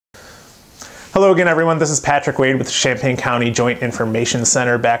Hello again, everyone. This is Patrick Wade with the Champaign County Joint Information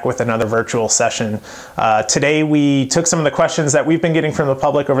Center, back with another virtual session. Today we took some of the questions that we've been getting from the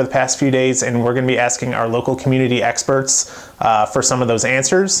public over the past few days, and we're going to be asking our local community experts for some of those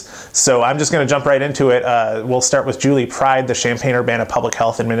answers. So I'm just going to jump right into it. We'll start with Julie Pride, the Champaign-Urbana Public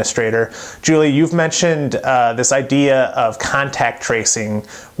Health Administrator. Julie, you've mentioned this idea of contact tracing.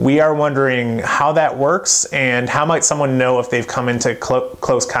 We are wondering how that works, and how might someone know if they've come into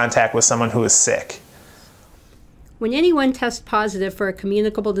close contact with someone who is sick? When anyone tests positive for a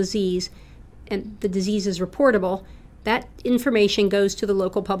communicable disease and the disease is reportable, that information goes to the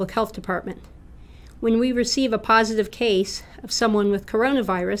local public health department. When we receive a positive case of someone with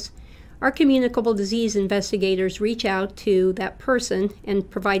coronavirus, our communicable disease investigators reach out to that person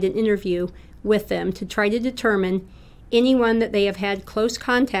and provide an interview with them to try to determine anyone that they have had close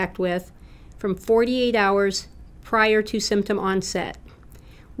contact with from 48 hours prior to symptom onset.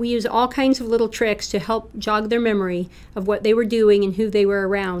 We use all kinds of little tricks to help jog their memory of what they were doing and who they were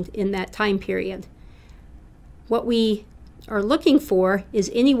around in that time period. What we are looking for is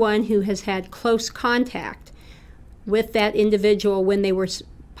anyone who has had close contact with that individual when they were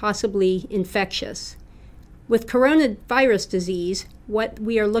possibly infectious. With coronavirus disease, what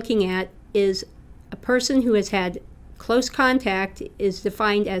we are looking at is a person who has had close contact is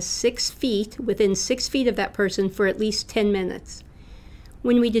defined as 6 feet, within 6 feet of that person for at least 10 minutes.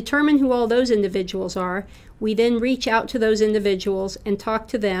 When we determine who all those individuals are, we then reach out to those individuals and talk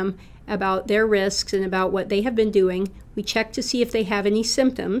to them about their risks and about what they have been doing. We check to see if they have any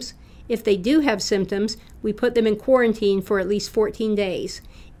symptoms. If they do have symptoms, we put them in quarantine for at least 14 days.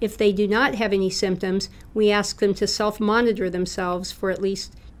 If they do not have any symptoms, we ask them to self-monitor themselves for at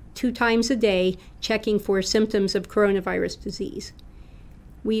least 2 times a day, checking for symptoms of coronavirus disease.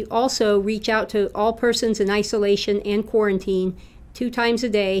 We also reach out to all persons in isolation and quarantine 2 times a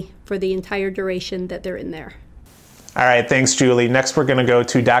day for the entire duration that they're in there. All right, thanks, Julie. Next, we're going to go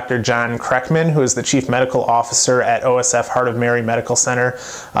to Dr. John Kreckman, who is the Chief Medical Officer at OSF Heart of Mary Medical Center.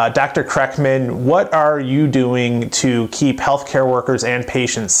 Dr. Kreckman, what are you doing to keep healthcare workers and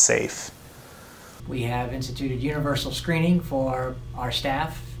patients safe? We have instituted universal screening for our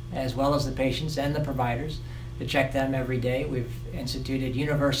staff, as well as the patients and the providers, to check them every day. We've instituted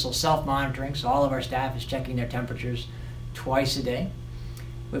universal self-monitoring, so all of our staff is checking their temperatures twice a day.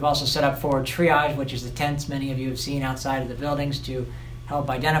 We've also set up forward triage, which is the tents many of you have seen outside of the buildings, to help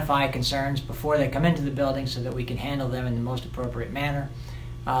identify concerns before they come into the building so that we can handle them in the most appropriate manner.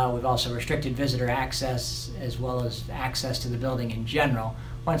 We've also restricted visitor access as well as access to the building in general,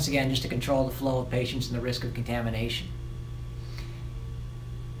 once again just to control the flow of patients and the risk of contamination.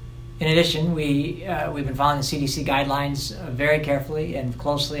 In addition, we've been following the CDC guidelines very carefully and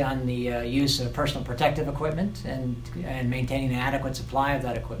closely on the use of personal protective equipment and maintaining an adequate supply of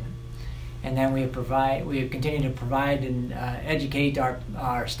that equipment. And then we have continued to provide and educate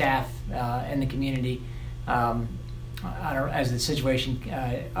our staff in the community as the situation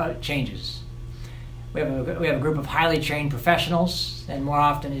changes. We have a group of highly trained professionals, and more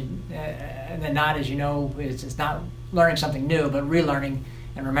often than not, as you know, it's not learning something new, but relearning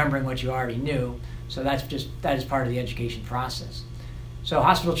and remembering what you already knew. So that is part of the education process. So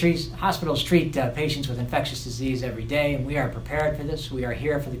hospitals treat patients with infectious disease every day, and we are prepared for this. We are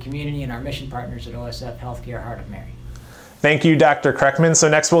here for the community and our mission partners at OSF Healthcare Heart of Mary. Thank you, Dr. Kreckman. So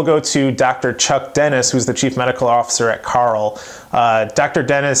next we'll go to Dr. Chuck Dennis, who's the Chief Medical Officer at Carle. Dr.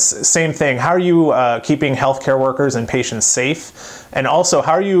 Dennis, same thing. How are you keeping healthcare workers and patients safe? And also,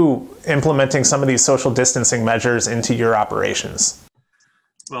 how are you implementing some of these social distancing measures into your operations?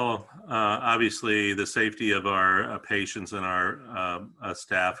 Well, obviously, the safety of our patients and our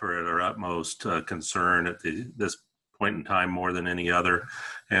staff are at our utmost concern at this point in time more than any other.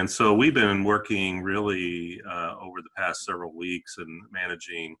 And so we've been working really over the past several weeks and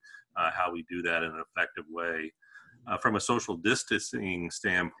managing how we do that in an effective way. From a social distancing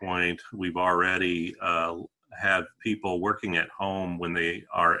standpoint, we've already had people working at home when they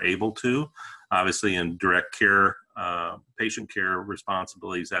are able to. Obviously, in direct care, patient care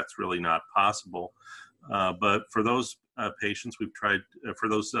responsibilities, that's really not possible. But for those patients, for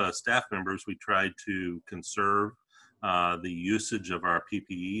those staff members, we tried to conserve the usage of our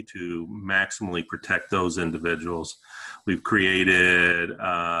PPE to maximally protect those individuals. We've created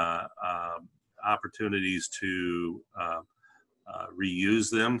opportunities to reuse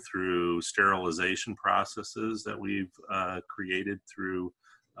them through sterilization processes that we've created through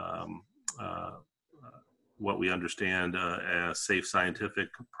what we understand as safe scientific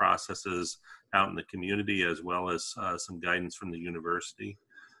processes out in the community, as well as some guidance from the university.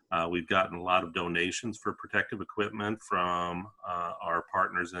 We've gotten a lot of donations for protective equipment from our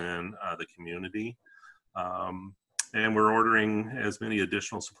partners in the community. And we're ordering as many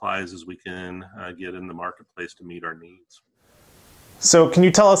additional supplies as we can get in the marketplace to meet our needs. So can you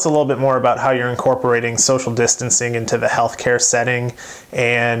tell us a little bit more about how you're incorporating social distancing into the healthcare setting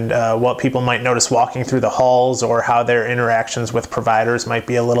and what people might notice walking through the halls, or how their interactions with providers might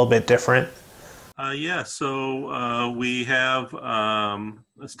be a little bit different? So we have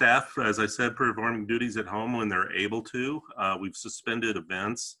staff, as I said, performing duties at home when they're able to. We've suspended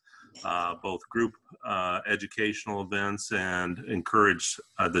events, both group educational events, and encouraged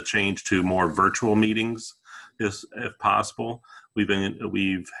the change to more virtual meetings if possible.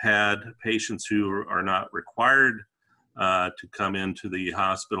 We've had patients who are not required to come into the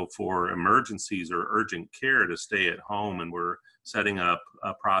hospital for emergencies or urgent care to stay at home, and we're setting up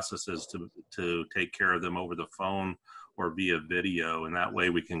processes to take care of them over the phone or via video, and that way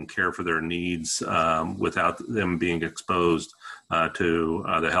we can care for their needs without them being exposed to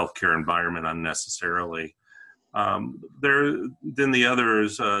the healthcare environment unnecessarily. Then the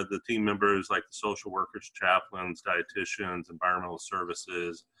others, the team members like the social workers, chaplains, dietitians, environmental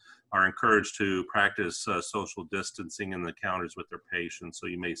services, are encouraged to practice social distancing in the counters with their patients. So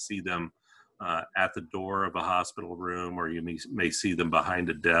you may see them at the door of a hospital room, or you may see them behind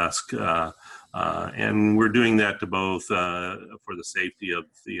a desk. And we're doing that to both for the safety of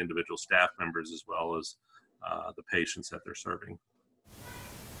the individual staff members as well as the patients that they're serving.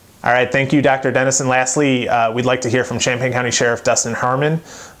 All right, thank you, Dr. Dennison. Lastly, we'd like to hear from Champaign County Sheriff Dustin Harmon.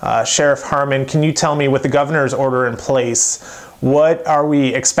 Sheriff Harmon, can you tell me, with the governor's order in place, what are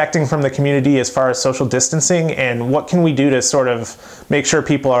we expecting from the community as far as social distancing, and what can we do to sort of make sure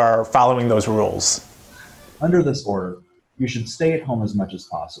people are following those rules? Under this order, you should stay at home as much as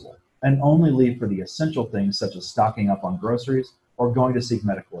possible and only leave for the essential things such as stocking up on groceries or going to seek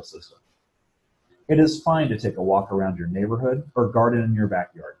medical assistance. It is fine to take a walk around your neighborhood or garden in your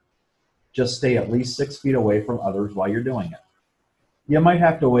backyard. Just stay at least 6 feet away from others while you're doing it. You might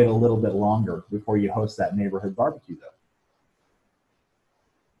have to wait a little bit longer before you host that neighborhood barbecue, though.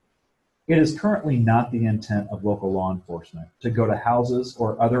 It is currently not the intent of local law enforcement to go to houses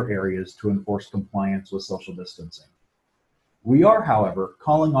or other areas to enforce compliance with social distancing. We are, however,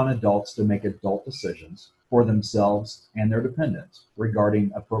 calling on adults to make adult decisions for themselves and their dependents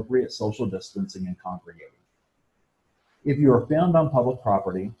regarding appropriate social distancing and congregating. If you are found on public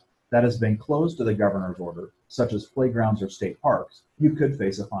property that has been closed to the governor's order, such as playgrounds or state parks, you could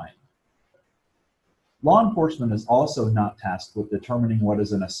face a fine. Law enforcement is also not tasked with determining what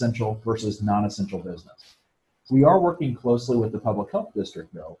is an essential versus non-essential business. We are working closely with the Public Health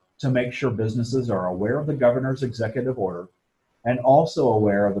District, though, to make sure businesses are aware of the governor's executive order and also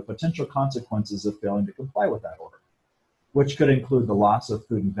aware of the potential consequences of failing to comply with that order, which could include the loss of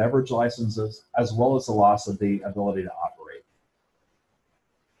food and beverage licenses, as well as the loss of the ability to operate.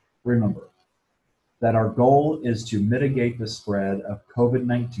 Remember that our goal is to mitigate the spread of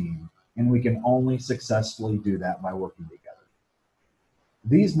COVID-19, and we can only successfully do that by working together.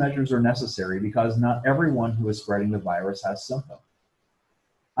 These measures are necessary because not everyone who is spreading the virus has symptoms.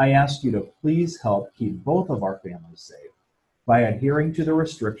 I ask you to please help keep both of our families safe by adhering to the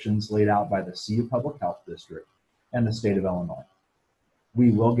restrictions laid out by the CU Public Health District and the state of Illinois. We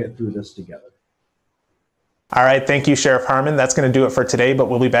will get through this together. All right, thank you, Sheriff Harmon. That's going to do it for today, but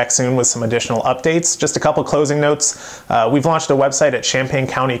we'll be back soon with some additional updates. Just a couple closing notes. We've launched a website at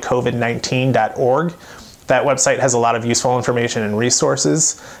champaigncountycovid19.org. That website has a lot of useful information and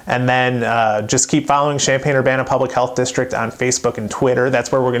resources. And then just keep following Champaign-Urbana Public Health District on Facebook and Twitter.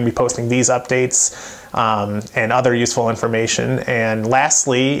 That's where we're going to be posting these updates and other useful information. And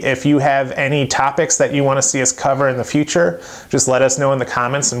lastly, if you have any topics that you want to see us cover in the future, just let us know in the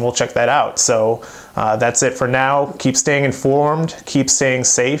comments and we'll check that out. So that's it for now. Keep staying informed, keep staying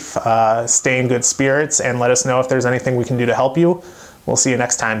safe, stay in good spirits, and let us know if there's anything we can do to help you. We'll see you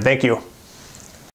next time. Thank you.